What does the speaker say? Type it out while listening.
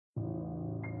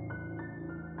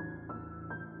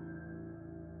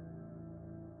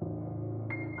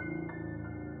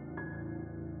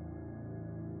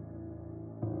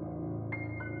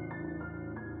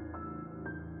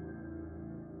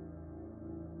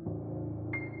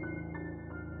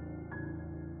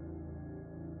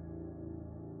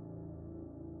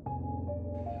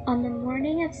On the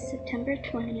morning of September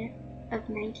 20th of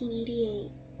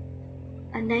 1988,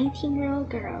 a 19-year-old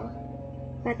girl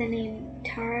by the name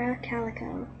Tara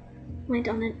Calico went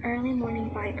on an early morning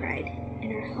bike ride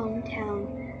in her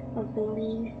hometown of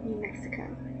Belen, New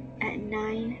Mexico at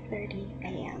 9:30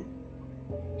 a.m.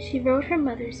 She rode her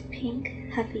mother's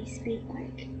pink Huffy speed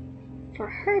bike, for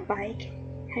her bike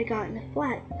had gotten a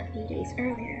flat a few days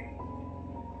earlier.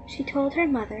 She told her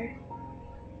mother,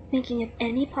 thinking of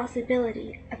any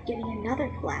possibility of getting another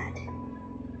flat,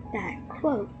 that,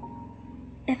 quote,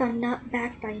 "If I'm not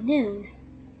back by noon,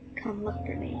 come look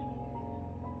for me."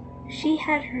 She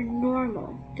had her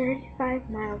normal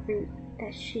 35-mile route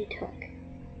that she took,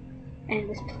 and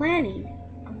was planning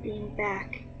on being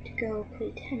back to go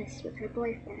play tennis with her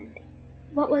boyfriend.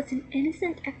 What was an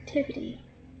innocent activity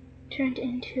turned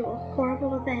into a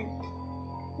horrible event,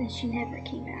 and she never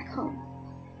came back home.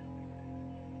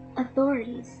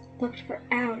 Authorities looked for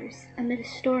hours amid a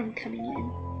storm coming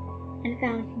in and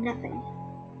found nothing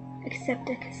except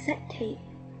a cassette tape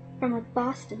from a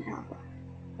Boston album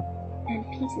and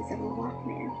pieces of a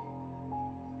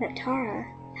Walkman that Tara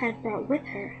had brought with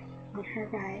her on her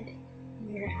ride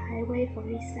near Highway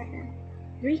 47,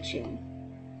 reaching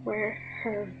where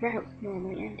her route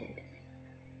normally ended.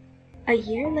 A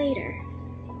year later,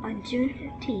 on June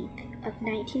 15th of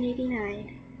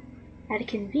 1989, at a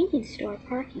convenience store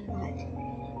parking lot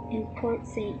in Port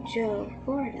St. Joe,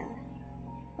 Florida,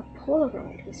 a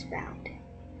Polaroid was found.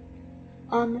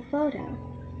 On the photo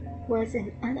was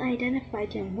an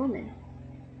unidentified young woman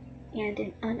and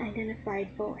an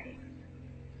unidentified boy,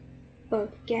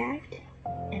 both gagged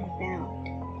and bound.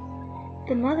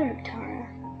 The mother of Tara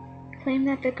claimed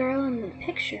that the girl in the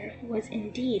picture was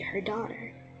indeed her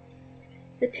daughter.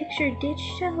 The picture did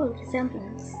show a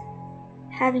resemblance,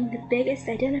 having the biggest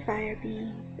identifier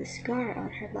being the scar on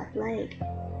her left leg.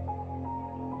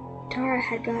 Tara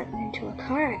had gotten into a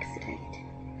car accident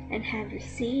and had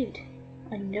received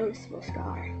a noticeable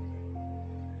scar.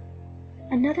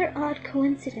 Another odd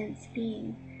coincidence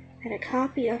being that a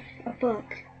copy of a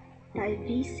book by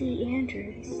V.C.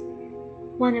 Andrews,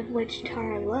 one of which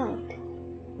Tara loved,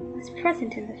 was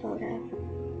present in the photo.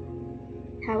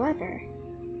 However,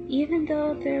 even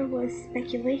though there was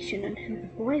speculation on who the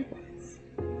boy was,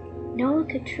 no one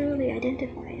could truly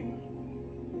identify him,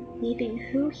 leaving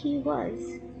who he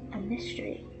was a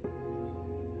mystery.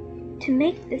 To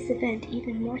make this event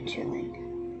even more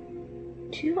chilling,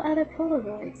 two other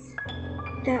Polaroids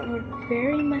that were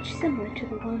very much similar to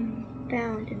the one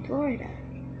found in Florida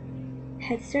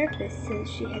had surfaced since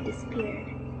she had disappeared.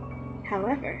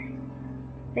 However,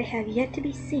 they have yet to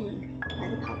be seen by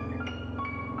the public.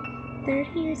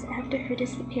 30 years after her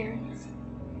disappearance,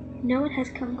 no one has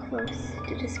come close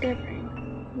to discovering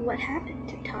what happened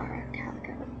to Tara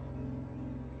Calico,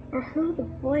 or who the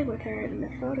boy with her in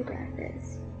the photograph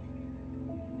is.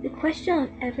 The question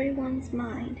on everyone's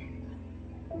mind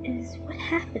is what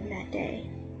happened that day,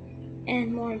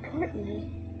 and more importantly,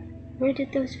 where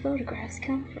did those photographs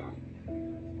come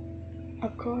from?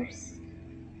 Of course,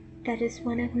 that is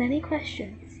one of many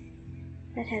questions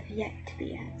that have yet to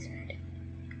be answered.